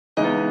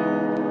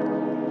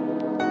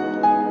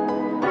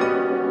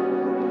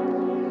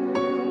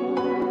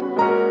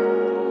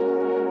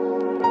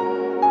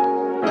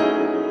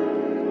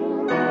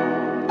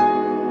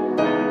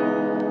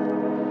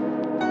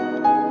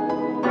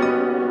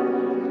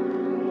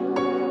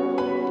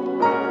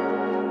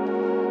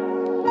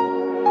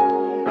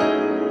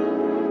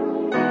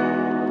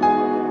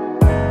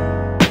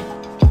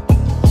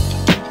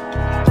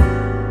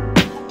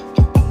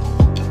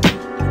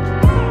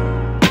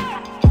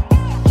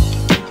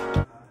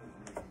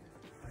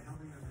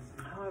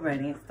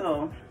Alrighty,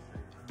 so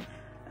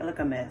I look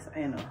a mess,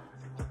 I know.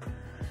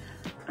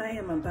 I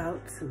am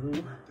about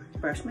to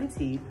brush my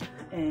teeth,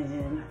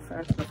 and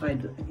first before I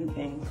do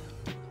anything,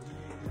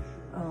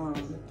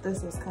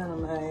 this is kind of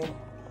my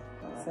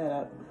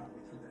setup.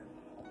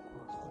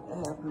 I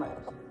have my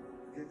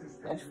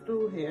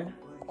stool here.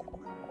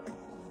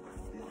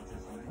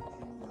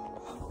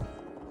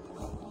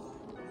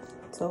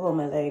 To hold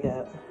my leg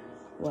up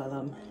while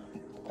I'm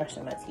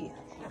brushing my teeth.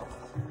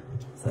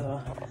 So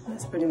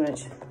that's pretty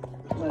much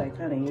what I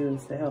kind of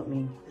use to help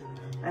me.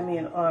 I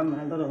mean, on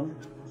my little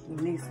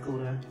knee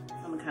scooter.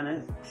 I'm gonna kind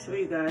of show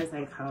you guys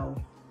like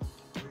how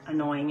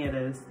annoying it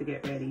is to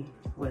get ready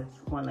with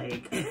one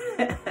leg.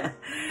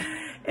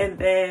 And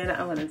then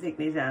I'm gonna take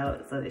these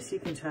out so that she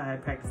can try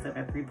practicing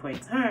a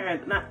 3-point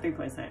turn, not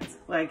 3-point turns.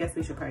 Well, I guess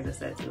we should practice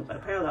that too,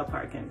 but parallel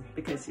parking,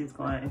 because she's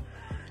going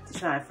to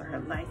try for her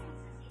life.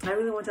 I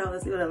really want y'all to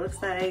see what it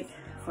looks like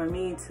for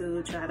me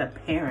to try to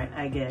parent,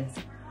 I guess,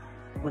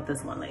 with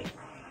this one leg.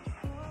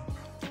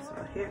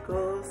 So here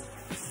goes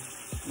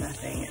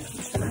nothing.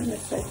 I'm trying to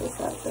set this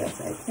up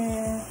best I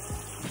can.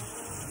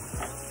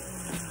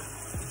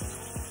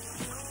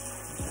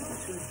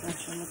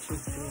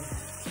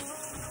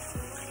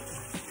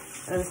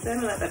 And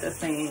standing up at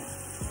this ain't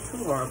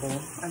too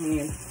horrible. I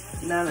mean,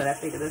 now that I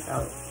figured this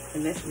out,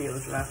 initially it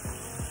was rough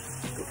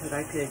because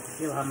I could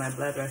feel all my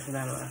blood rushing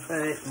down my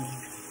foot, and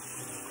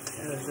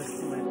it was just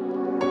too much.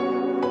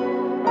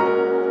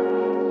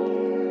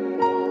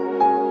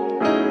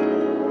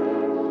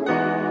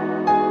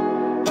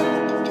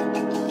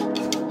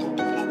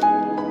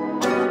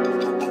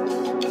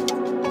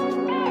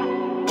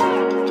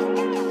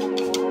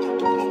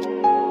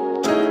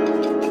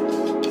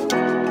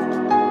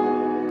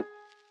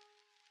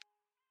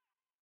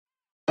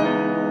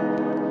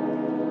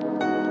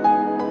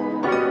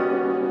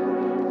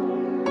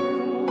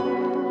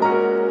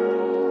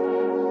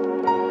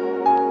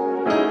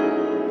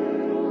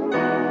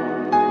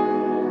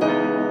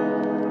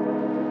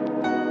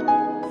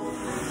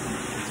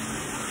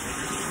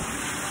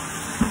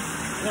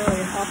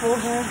 Hop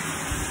over.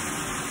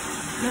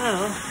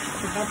 No,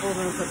 to hop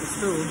over and put the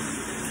stool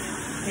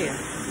here.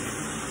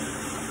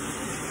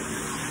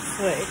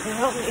 So it can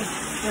help me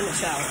in the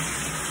shower.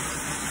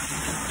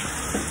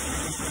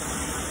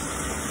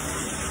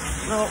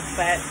 No,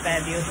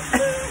 bad view.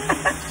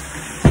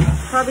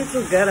 Probably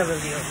too good of a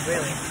view,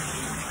 really.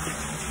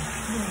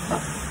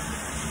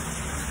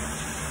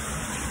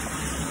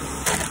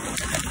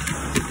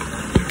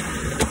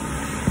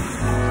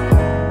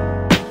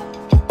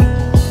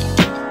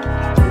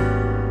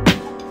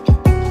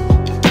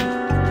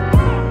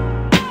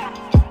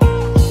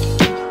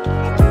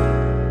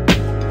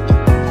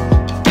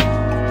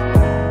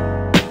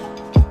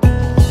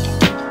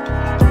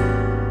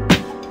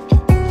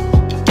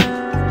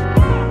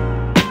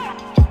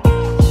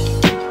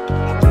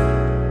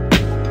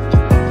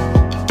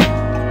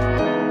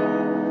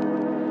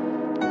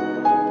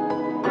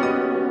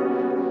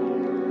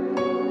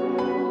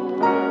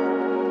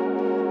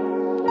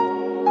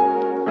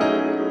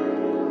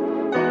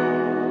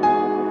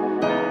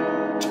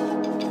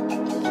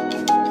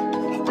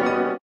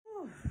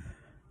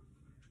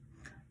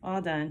 All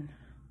done,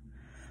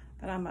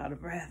 but I'm out of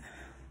breath.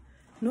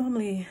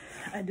 Normally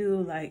I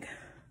do like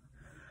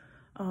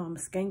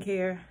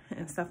skincare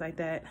and stuff like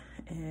that,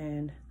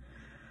 and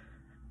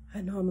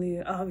I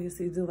normally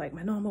obviously do like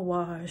my normal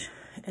wash,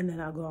 and then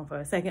I'll go on for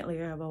a second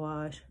layer of a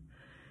wash.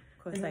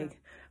 Of course,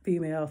 like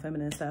female,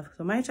 feminine stuff.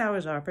 So my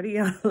showers are pretty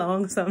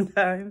long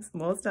sometimes,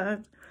 most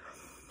times.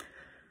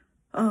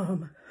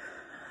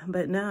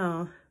 But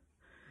now,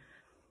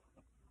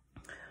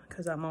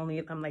 because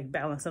I'm like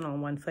balancing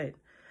on one foot,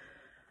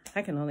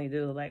 I can only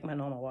do like my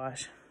normal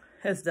wash.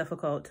 It's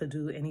difficult to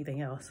do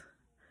anything else.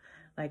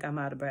 Like, I'm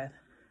out of breath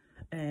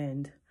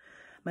and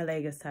my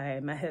leg is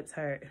tired, my hips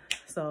hurt.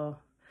 So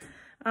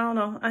I don't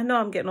know. I know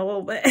I'm getting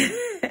old, but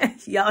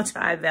y'all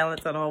try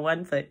balancing on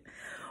one foot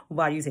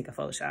while you take a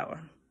full shower.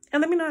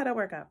 And let me know how that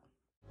works out.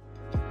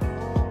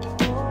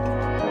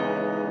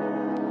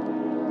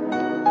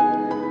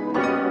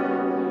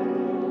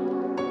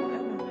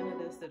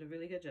 This did a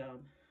really good job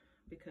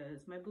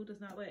because my boot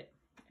is not wet.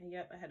 And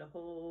yep, I had a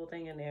whole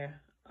thing in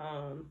there.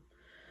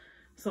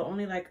 So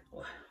only like,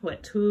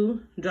 what,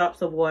 2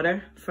 drops of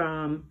water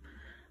from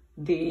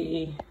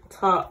the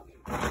top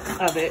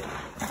of it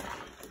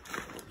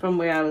from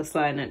where I was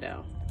sliding it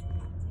down.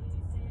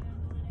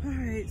 All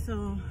right,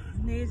 so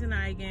Nage and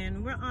I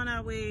again, we're on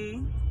our way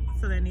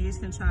so that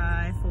Nage can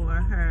try for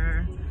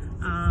her,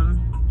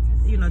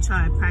 you know,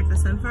 try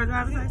practicing for a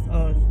driver's license.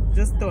 Oh,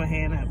 just throw a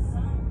hand up.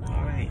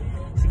 All right,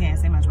 she can't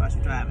say much while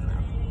she's driving now.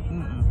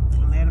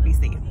 Let her be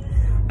safe.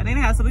 But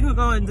anyhow, so we're gonna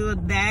go and do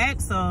that.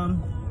 So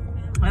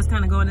let's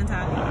kind of go into it.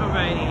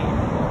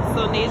 Alrighty.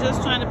 So Neja's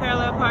trying to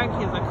parallel park.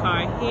 There's a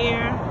car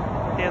here.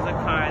 There's a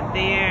car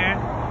there.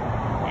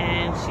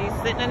 And she's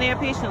sitting in there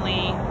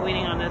patiently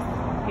waiting on this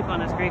people on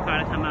this gray car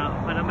to come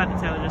out. But I'm about to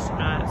tell her just to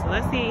drive. So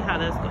let's see how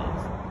this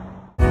goes.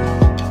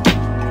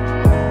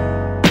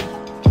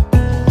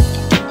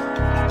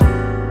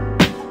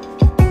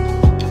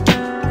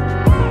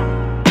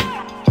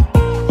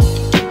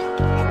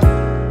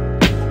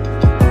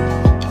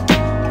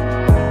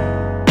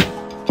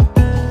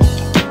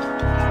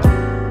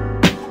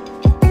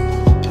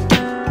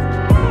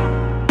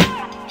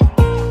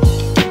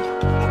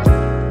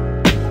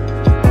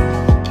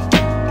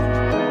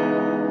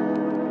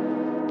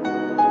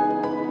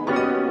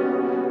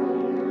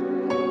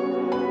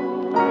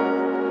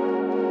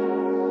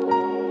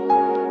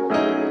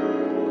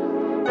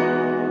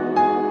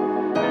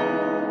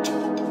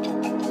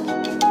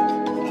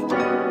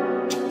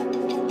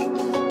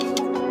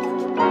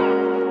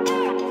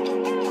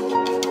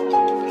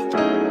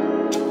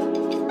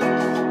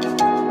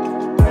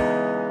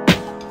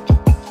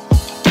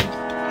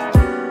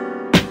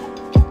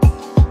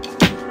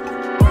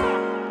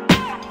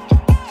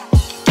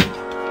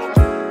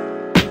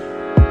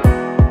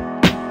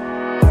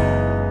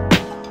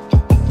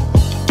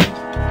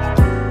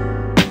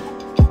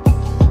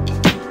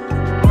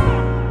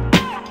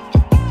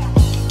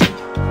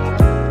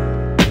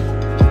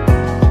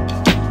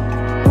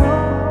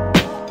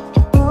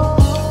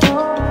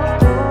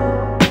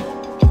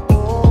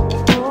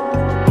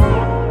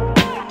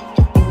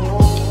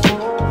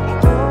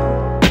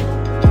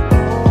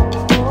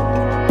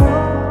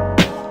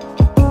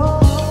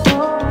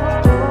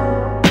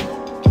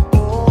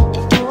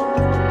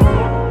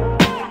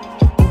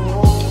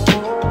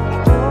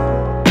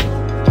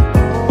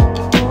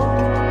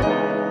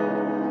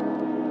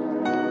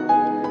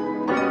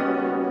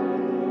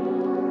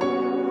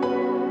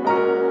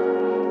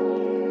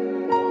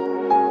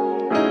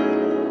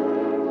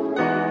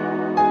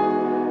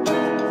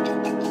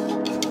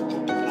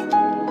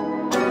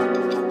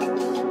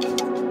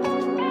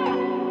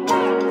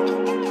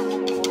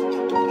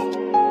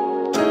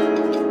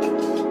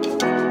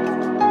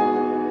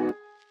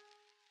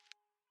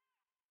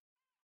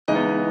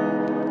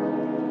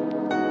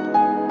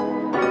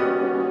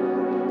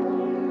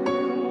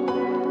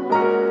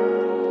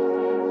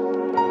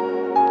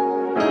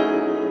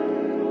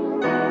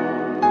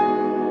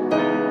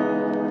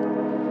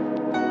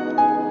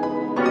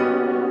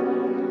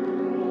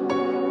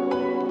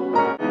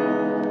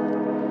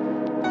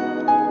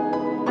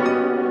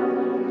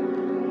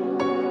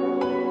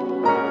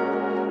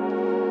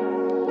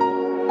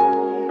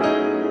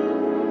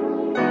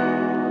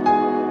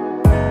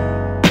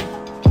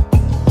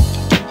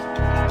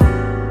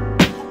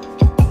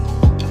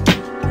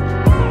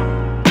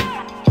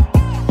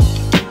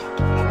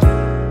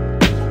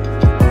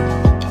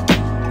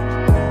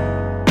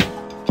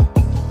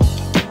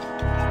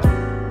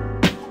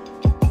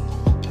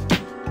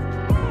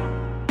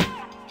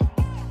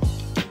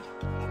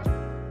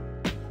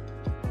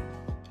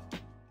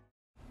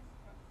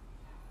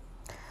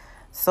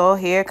 so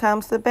here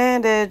comes the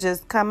bandage.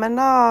 It's coming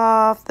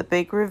off, the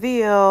big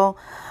reveal.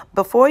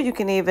 Before you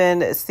can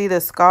even see the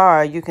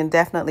scar, you can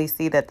definitely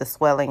see that the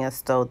swelling is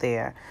still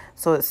there.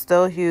 So it's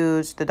still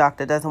huge. The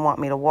doctor doesn't want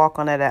me to walk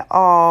on it at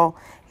all.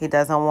 He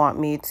doesn't want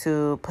me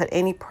to put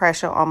any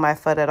pressure on my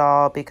foot at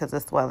all because the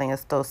swelling is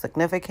still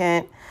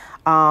significant.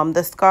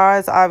 The scar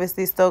is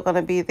obviously still going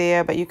to be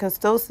there, but you can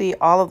still see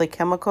all of the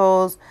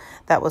chemicals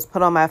that was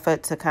put on my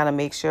foot to kind of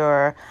make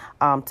sure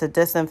to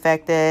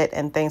disinfect it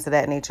and things of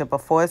that nature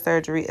before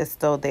surgery is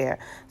still there.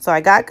 So I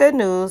got good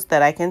news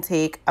that I can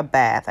take a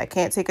bath. I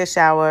can't take a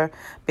shower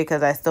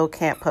because I still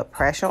can't put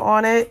pressure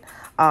on it.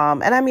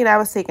 And I mean, I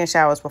was taking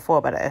showers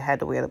before, but I had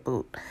to wear the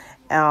boot.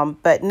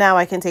 But now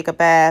I can take a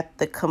bath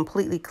to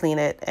completely clean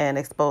it and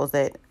expose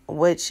it,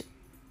 which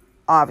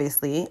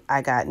obviously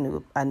I got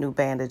a new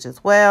bandage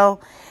as well.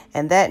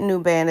 And that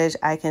new bandage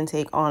I can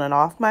take on and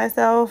off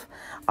myself.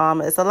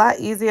 It's a lot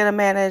easier to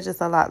manage.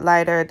 It's a lot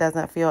lighter. It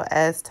doesn't feel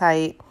as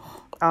tight.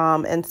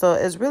 And so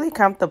it's really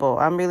comfortable.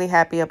 I'm really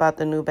happy about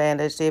the new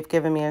bandage. They've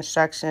given me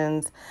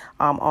instructions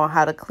on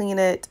how to clean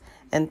it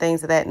and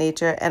things of that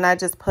nature. And I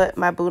just put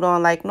my boot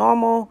on like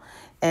normal.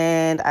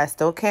 And I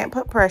still can't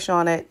put pressure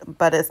on it,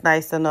 but it's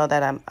nice to know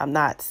that I'm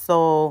not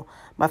so,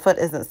 my foot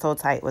isn't so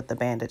tight with the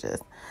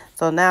bandages.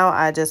 So now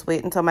I just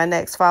wait until my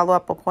next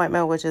follow-up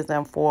appointment, which is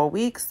in 4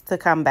 weeks, to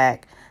come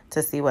back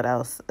to see what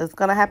else is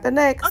going to happen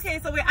next.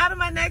 Okay, so we're out of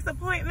my next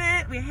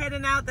appointment. We're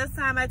heading out. This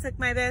time I took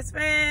my best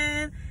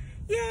friend.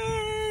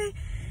 Yay!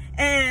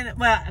 And,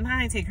 well, and I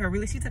didn't take her,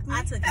 really. She took me.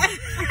 I took her.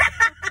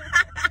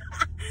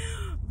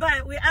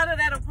 But we're out of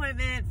that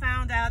appointment,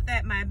 found out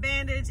that my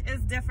bandage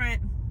is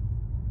different.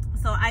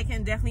 So I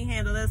can definitely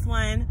handle this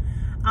one.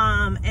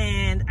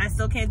 And I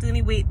still can't do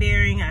any weight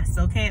bearing. I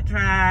still can't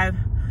drive.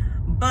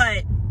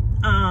 But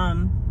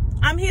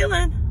I'm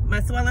healing.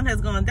 My swelling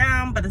has gone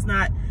down, but it's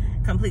not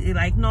completely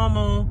like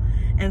normal.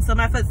 And so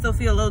my foot still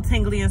feel a little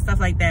tingly and stuff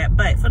like that.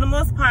 But for the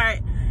most part,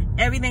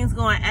 everything's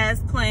going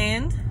as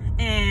planned.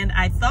 And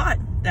I thought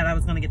that I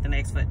was going to get the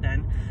next foot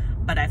done.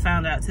 But I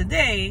found out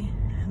today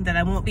that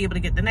I won't be able to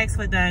get the next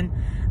foot done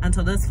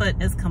until this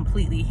foot is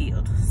completely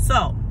healed.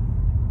 So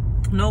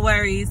no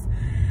worries.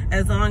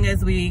 As long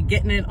as we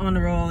getting it on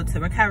the road to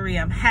recovery,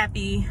 I'm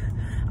happy.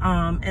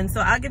 And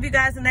so I'll give you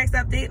guys the next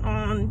update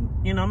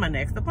on, you know, my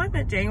next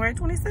appointment, January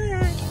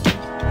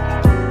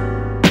 26th.